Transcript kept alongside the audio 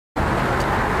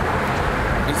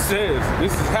It says,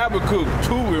 this is Habakkuk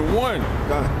 2:1.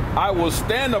 I will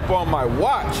stand upon my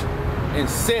watch and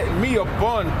set me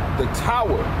upon the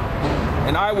tower,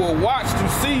 and I will watch to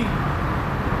see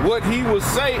what he will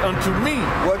say unto me.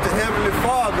 What the Heavenly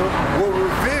Father will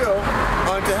reveal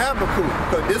unto Habakkuk.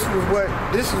 Because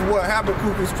this is what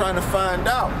Habakkuk is trying to find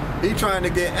out. He's trying to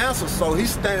get answers. So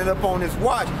he's standing up on his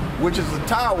watch, which is a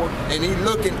tower, and he's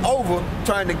looking over,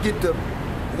 trying to get the,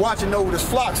 watching over this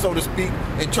flock, so to speak,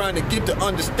 and trying to get the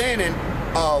understanding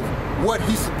of what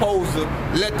he's supposed to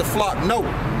let the flock know.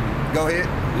 Go ahead.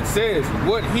 It says,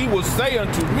 what he will say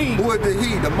unto me. Who is the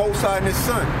he? The Most High and his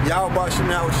son. Yahweh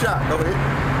Shemel Shah. Go ahead.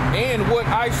 And what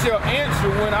I shall answer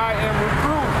when I am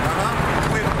reproved.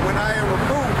 When I am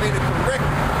reproved, meaning correct,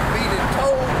 meaning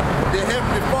told the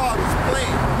Heavenly Father's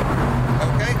plan.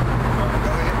 Okay?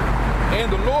 Go ahead. And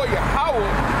the Lord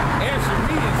Yahweh answered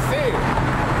me and said,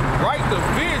 write the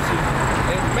vision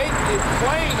and make it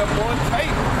plain upon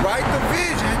tables. Write the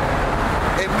vision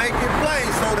and make it plain.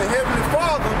 So the Heavenly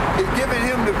Father is giving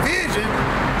him the vision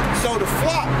so the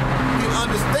flock can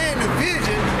understand the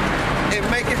vision and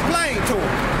make it plain to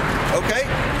them. Okay?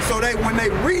 So that when they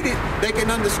read it, they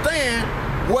can understand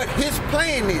what his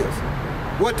plan is,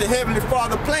 what the Heavenly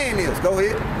Father plan is. Go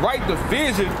ahead. Write the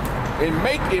vision and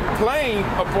make it plain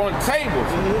upon tables,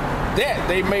 that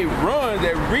they may run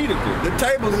that readeth it. The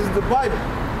tables is the Bible.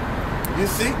 You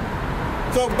see?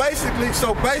 So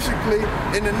basically,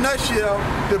 in a nutshell,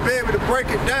 to be able to break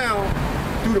it down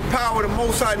through the power of the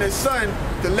Most High and his son,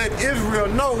 to let Israel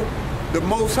know the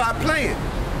Most High plan.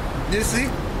 You see?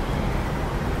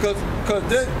 Because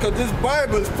this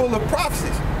Bible is full of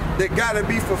prophecies that got to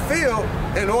be fulfilled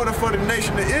in order for the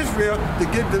nation of Israel to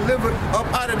get delivered up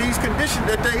out of these conditions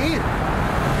that they're in.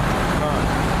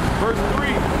 Verse 3,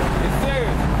 it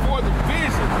says, for the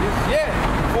vision is yet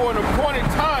for an appointed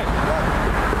time,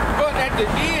 but at the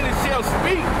end it shall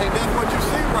speak. And that's what you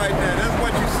see right now. That's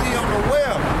what you see on the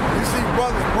web. You see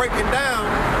brothers breaking down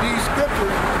these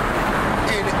scriptures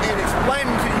and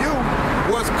explaining to you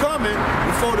what's coming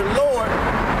before the Lord,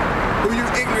 who you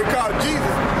ignorant call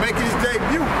Jesus, make his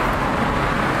debut.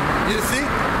 You see?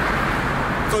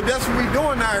 So that's what we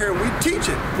doing out here. We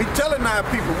teaching. We telling our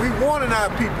people. We warning our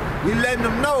people. We letting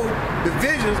them know the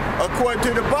visions according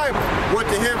to the Bible, what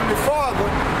the Heavenly Father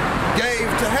gave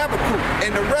to Habakkuk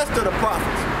and the rest of the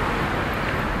prophets.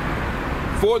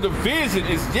 For the vision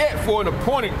is yet for an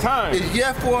appointed time. It's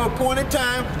yet for an appointed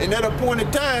time, and that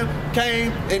appointed time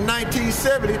came in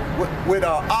 1970 with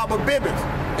Abba Bibbins,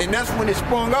 and that's when it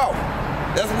sprung off.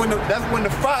 That's when the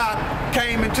fire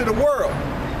came into the world,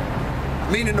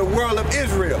 meaning the world of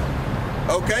Israel.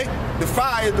 Okay, the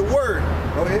fire is the word.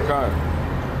 Go ahead. God.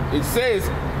 It says,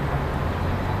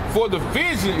 for the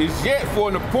vision is yet for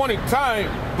an appointed time,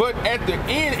 but at the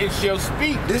end it shall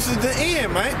speak. This is the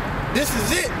end, man. This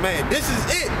is it, man. This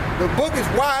is it. The book is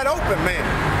wide open, man.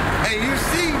 And you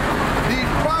see these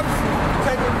prophecies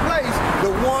taking place,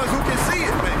 the ones who can see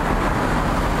it, man.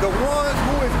 The ones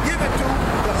who is given to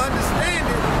understand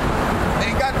it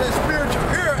and got that spiritual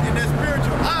ear and that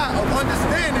spiritual eye of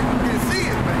understanding can see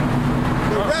it, man.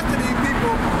 The rest of these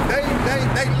people,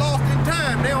 they lost in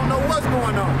time. They don't know what's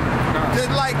going on.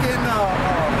 Just like in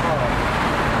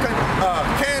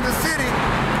Kansas City,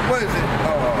 what is it?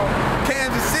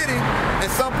 Kansas City,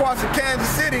 and some parts of Kansas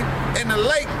City, and the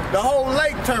lake, the whole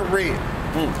lake turned red.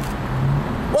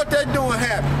 What they doing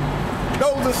happened?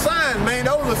 Those are signs, man.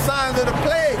 Those are signs of the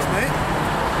plagues, man.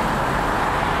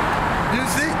 You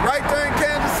see, right there in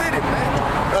Kansas City, man.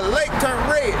 The lake turned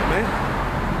red, man.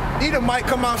 Edom might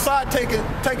come outside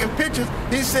taking pictures.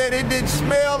 He said it didn't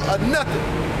smell or nothing.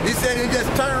 He said it just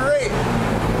turned red.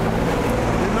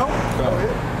 You know? Go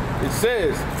ahead. It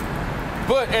says,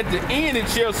 but at the end it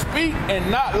shall speak and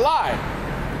not lie.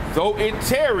 Though it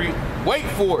tarry, wait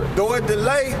for it. Though it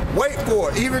delay, wait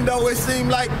for it. Even though it seems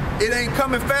like it ain't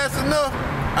coming fast enough,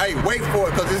 hey, wait for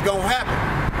it, because it's going to happen.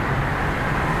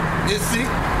 You see?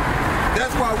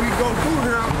 That's why we go through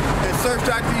here and search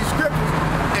out these scriptures.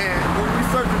 And when we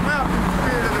search them out, the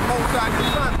Spirit of the Most High and the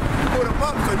Son, put them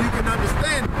up so you can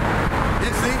understand it.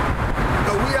 You see?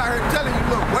 So we out here telling you,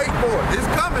 look, wait for it. It's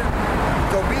coming.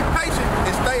 So be patient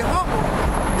and stay humble.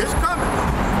 It's coming.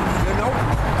 You know?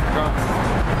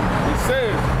 It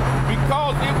says,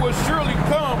 because it will surely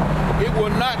come, it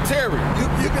will not tarry.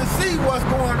 You can see what's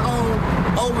going on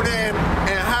over there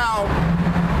and how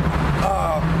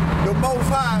the Most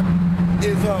High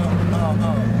is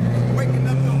waking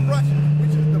up the Russians,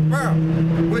 which is the bear.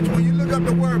 Which when you look up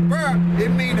the word bear, it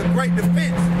means a great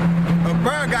defense. A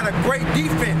bear got a great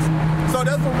defense. So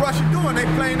that's what Russia doing. They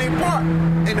playing their part.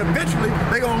 And eventually,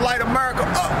 they gonna light America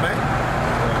up, man.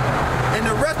 And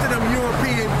the rest of them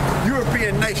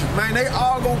European nations, man. They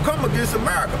all gonna come against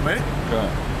America, man.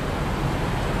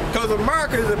 Because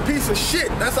America is a piece of shit.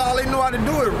 That's all they know how to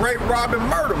do is rape, rob, and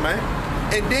murder, man.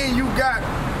 And then you got,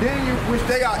 which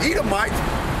they are Edomites.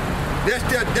 That's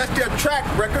their track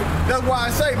record. That's why I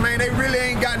say, man, they really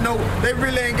ain't got no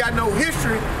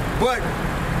history, but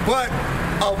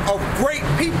of great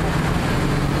people.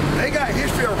 They got a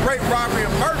history of rape, robbery,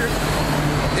 and murder,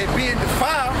 and being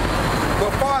defiled. But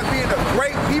as far as being a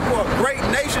great people, a great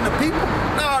nation of people,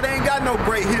 no, they ain't got no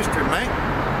great history, man.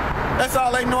 That's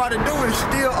all they know how to do is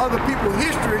steal other people's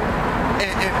history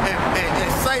and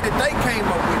say that they came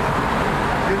up with it,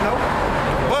 you know?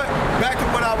 But back to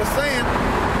what I was saying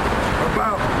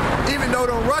about, even though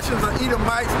the Russians are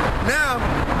Edomites, now,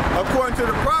 according to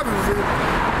the prophecy,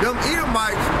 them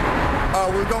Edomites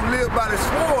was gonna live by the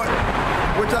sword,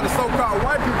 which are the so-called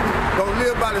white people, gonna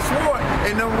live by the sword,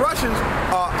 and them Russians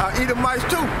are Edomites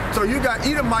too. So you got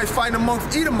Edomites fighting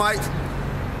amongst Edomites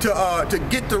to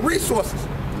get the resources,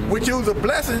 which was a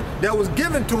blessing that was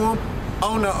given to them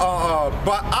on the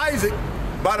by Isaac,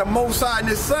 by the Most High and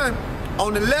his son,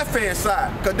 on the left-hand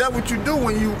side, because that's what you do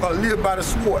when you live by the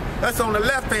sword. That's on the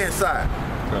left-hand side.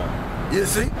 You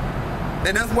see,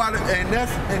 and that's why, and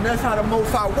that's how the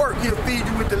Most High work. He'll feed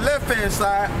you with the left-hand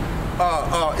side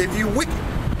if you wicked.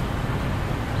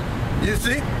 You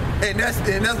see, and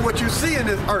that's what you see in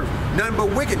this earth, nothing but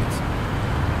wickedness.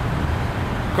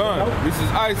 This is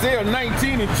Isaiah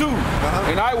 19:2,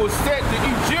 and I will set the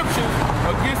Egyptians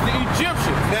against the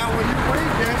Egyptians. Now, when you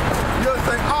read that, you'll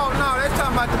say, "Oh no, that's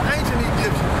talking about the ancient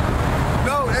Egyptians."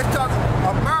 No, that's talking.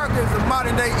 America is the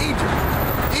modern day Egypt.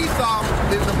 Esau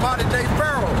is the modern day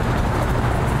Pharaoh.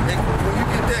 And when you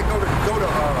get that, go to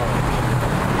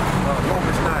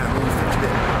Romans 9. When you finish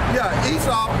that, yeah,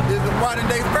 Esau is the modern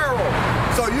day Pharaoh.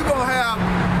 So you're gonna have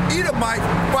Edomites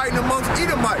fighting amongst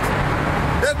Edomites.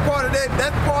 That's part of that.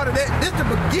 That's part of that. This the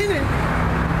beginning.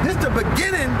 This the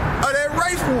beginning of that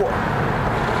race war.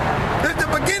 This the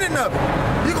beginning of it.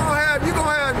 You're gonna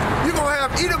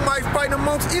have Edomites fighting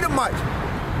amongst Edomites,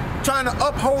 trying to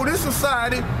uphold this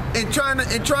society and trying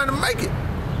to make it.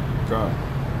 God.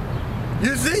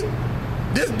 You see,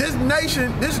 this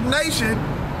nation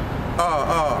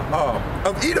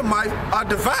of Edomites are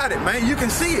divided, man. You can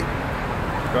see it.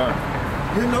 God.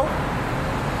 You know.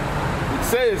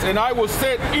 Says, and I will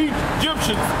set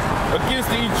Egyptians against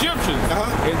the Egyptians,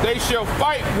 and they shall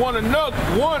fight one another,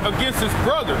 one against his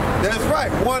brother. That's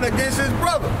right, one against his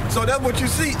brother. So that's what you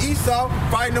see, Esau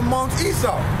fighting amongst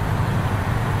Esau.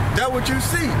 That's what you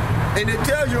see. And it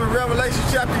tells you in Revelation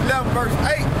chapter 11, verse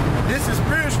 8, this is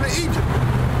spiritually Egypt.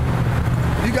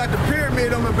 You got the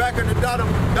pyramid on the back of the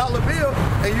dollar bill,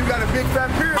 and you got a big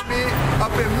fat pyramid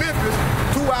up in Memphis,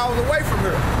 2 hours away from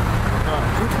here,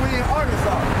 which we in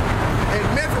Arkansas. And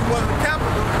Memphis was the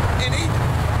capital in Egypt.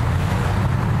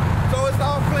 So it's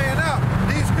all playing out.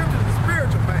 These scriptures are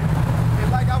spiritual, man.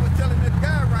 And like I was telling this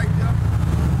guy right there,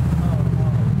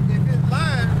 if his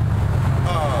line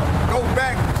go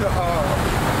back to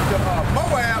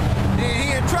Moab, then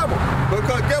he in trouble.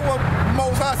 Because get what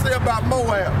Most High say about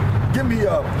Moab. Give me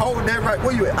hold that right.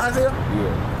 Where you at, Isaiah?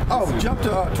 Yeah. Oh, jump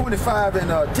to 25 and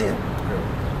 10.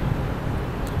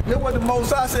 That's what the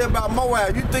Most High said about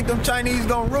Moab. You think them Chinese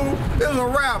gonna rule? It's a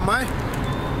wrap, man.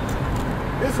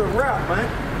 It's a wrap, man.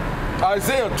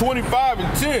 Isaiah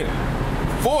 25:10.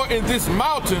 For in this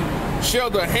mountain shall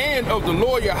the hand of the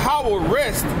Lord Yahweh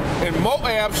rest, and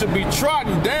Moab shall be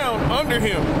trodden down under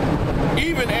him,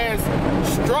 even as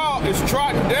straw is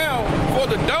trodden down for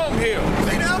the dunghill.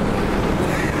 See that?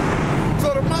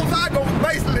 So the Most High gonna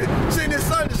basically send his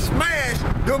son to smash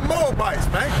the Moabites,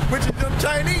 man, which is them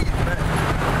Chinese, man.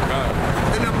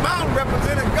 And the mountain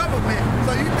represented government.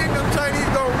 So you think them Chinese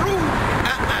gonna rule?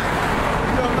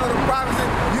 You don't know the prophecy,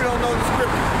 you don't know the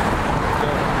scripture.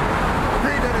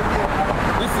 Read that again.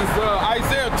 This is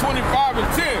Isaiah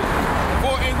 25:10.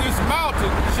 For in this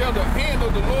mountain shall the hand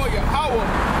of the Lord Yahweh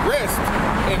rest,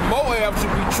 and Moab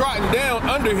shall be trodden down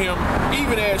under him,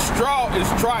 even as straw is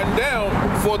trodden down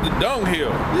for the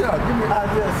dunghill. Yeah, give me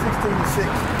Isaiah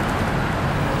 16:6.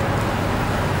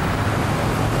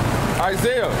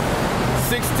 Isaiah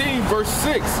 16, verse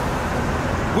 6.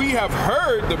 We have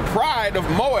heard the pride of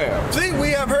Moab. See,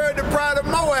 we have heard the pride of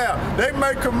Moab. They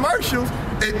make commercials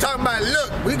and talking about,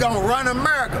 look, we gonna run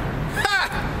America.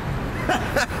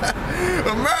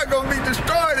 America gonna be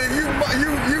destroyed, and you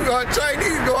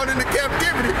Chinese going into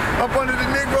captivity up under the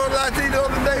Negroes I see the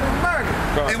other day in America.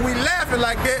 And we laughing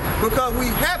like that because we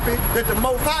happy that the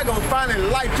Most High gonna finally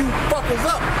light you fuckers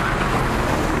up.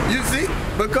 You see?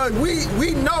 Because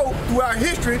we know through our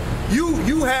history,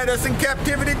 you had us in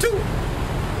captivity too.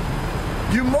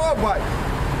 You Moabite.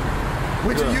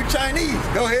 which are you Chinese.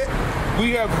 Go ahead.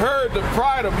 We have heard the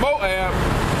pride of Moab.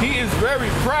 He is very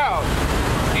proud,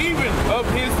 even of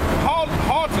his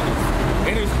haughtiness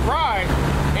and his pride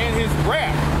and his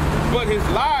wrath. But his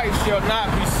lies shall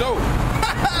not be so.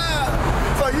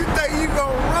 So you think you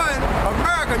gonna run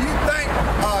America? You think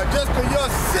just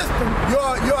because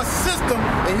your system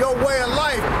and your way of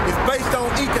life is based on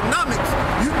economics,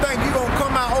 you think you gonna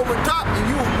come out over top and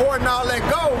you more than all that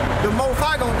gold, the Most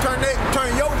High gonna turn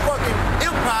your fucking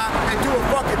empire into a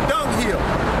fucking dunghill.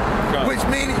 Which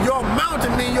means your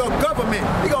mountain, mean your government,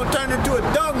 he gonna turn into a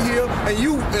dunghill, and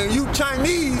you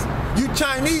Chinese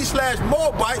slash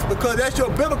Moabites, because that's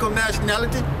your biblical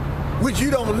nationality, which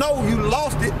you don't know, you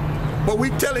lost it. But we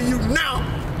telling you now,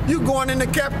 you going into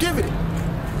captivity.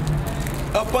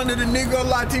 Up under the Negro,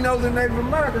 Latinos, and Native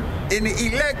Americans, and the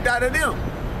elect out of them.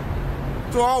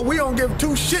 So we don't give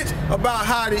two shits about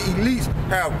how the elites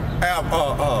have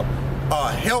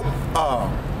helped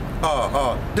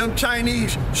them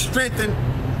Chinese strengthen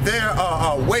their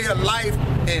way of life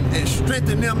and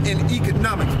strengthen them in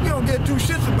economics. We don't give two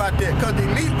shits about that, because the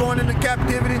elite going into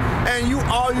captivity, and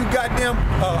all you goddamn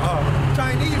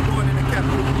Chinese going into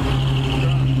captivity.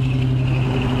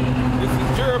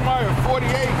 Jeremiah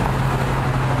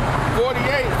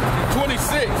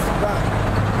 48:26.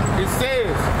 It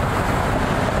says,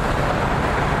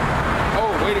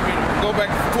 oh, wait a minute, go back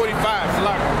to 25.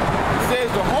 It says,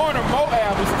 the horn of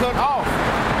Moab is cut off,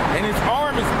 and his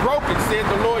arm is broken, said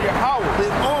the Lord Yahweh. His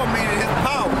arm meaning his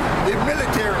power, his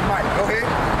military might. Go ahead.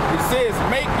 It says,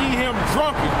 make ye him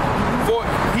drunken, for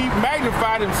he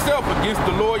magnified himself against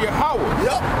the Lord Yahweh.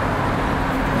 Yep.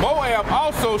 Moab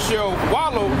also shall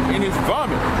wallow in his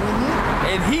vomit,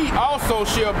 and he also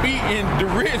shall be in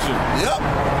derision. Yep.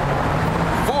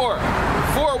 For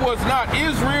was not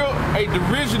Israel a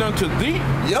derision unto thee?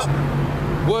 Yep.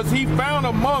 Was he found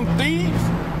among thieves?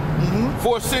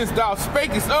 For since thou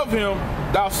spakest of him,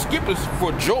 thou skippest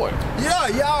for joy. Yeah,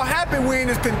 y'all happy we in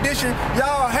this condition.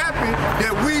 Y'all happy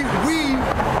that we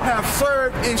have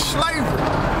served in slavery,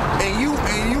 and you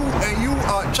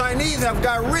Chinese have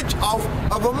got rich off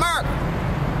of America,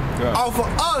 off of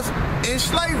us in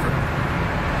slavery.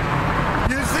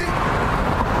 You see?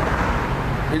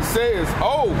 It says,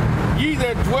 oh, ye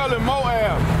that dwell in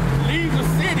Moab, leave the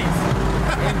cities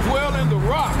and dwell in the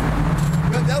rock.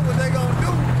 Because that's what they gonna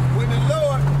do when the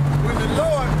Lord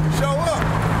show up.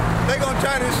 They gonna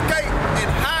try to escape and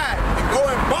hide and go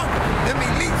and bunker them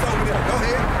elites over there. Go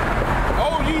ahead.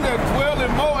 Oh, ye that dwell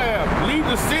in Moab, leave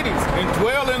the cities and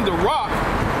dwell in the rock,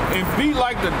 and be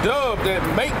like the dove that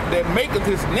maketh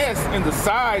his nest in the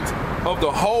sides of the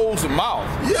hole's mouth.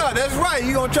 Yeah, that's right.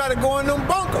 You gonna try to go in them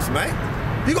bunkers, man.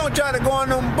 You gonna try to go in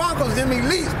them bunkers, them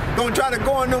elites gonna try to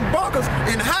go in them bunkers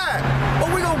and hide.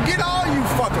 But we gonna get all you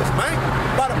fuckers, man,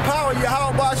 by the power of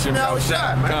Yahweh Shemel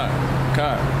Shai, man.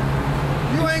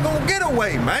 You ain't gonna get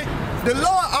away, man. The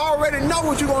Lord already know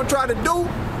what you gonna try to do.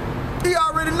 He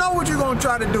already know what you're gonna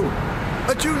try to do.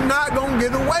 But you're not gonna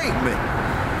get away, man.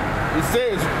 It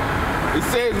says,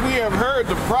 we have heard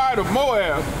the pride of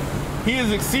Moab. He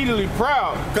is exceedingly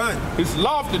proud. His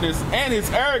loftiness and his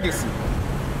arrogancy,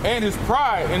 and his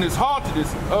pride and his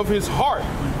haughtiness of his heart.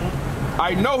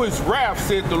 I know his wrath,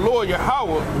 said the Lord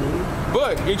Yahweh,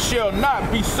 but it shall not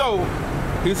be so.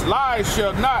 His lies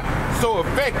shall not so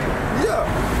affect it. Yeah,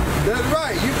 that's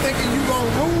right. You thinking you gonna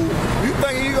rule? You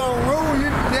thinking you gonna rule? You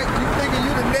thinking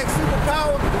you the next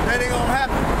superpower? That ain't gonna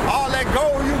happen. All that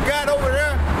gold you got over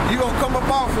there, you gonna come up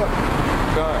off of it.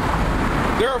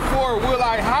 Therefore will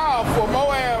I howl for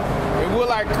Moab, and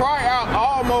will I cry out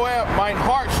all Moab. Mine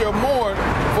heart shall mourn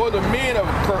for the men of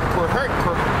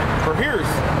Perhirs.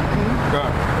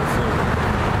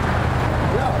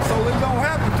 Yeah, so it's gonna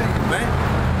happen to you, man.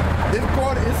 It's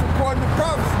according to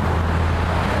prophecy.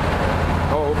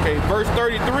 Oh, okay. Verse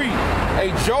 33. A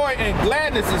joy and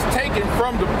gladness is taken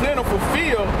from the plentiful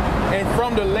field and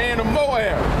from the land of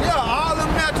Moab. Yeah, all them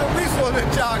natural resources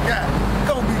that y'all got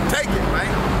gonna be taken,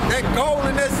 man. That gold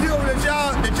and that silver that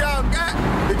y'all got,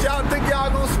 that y'all think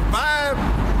y'all gonna survive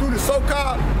through the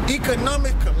so-called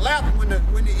economic collapse when the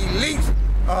elites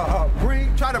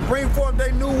try to bring forth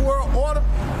their new world order.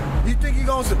 You think you're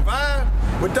gonna survive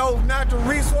with those natural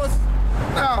resources?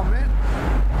 No, man.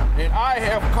 And I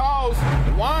have caused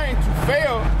wine to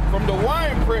fail from the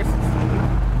wine presses.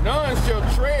 None shall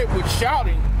tread with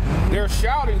shouting. Their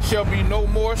shouting shall be no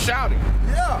more shouting.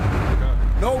 Yeah.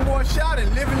 No more shouting,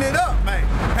 living it up, man.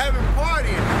 Having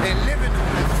partying and living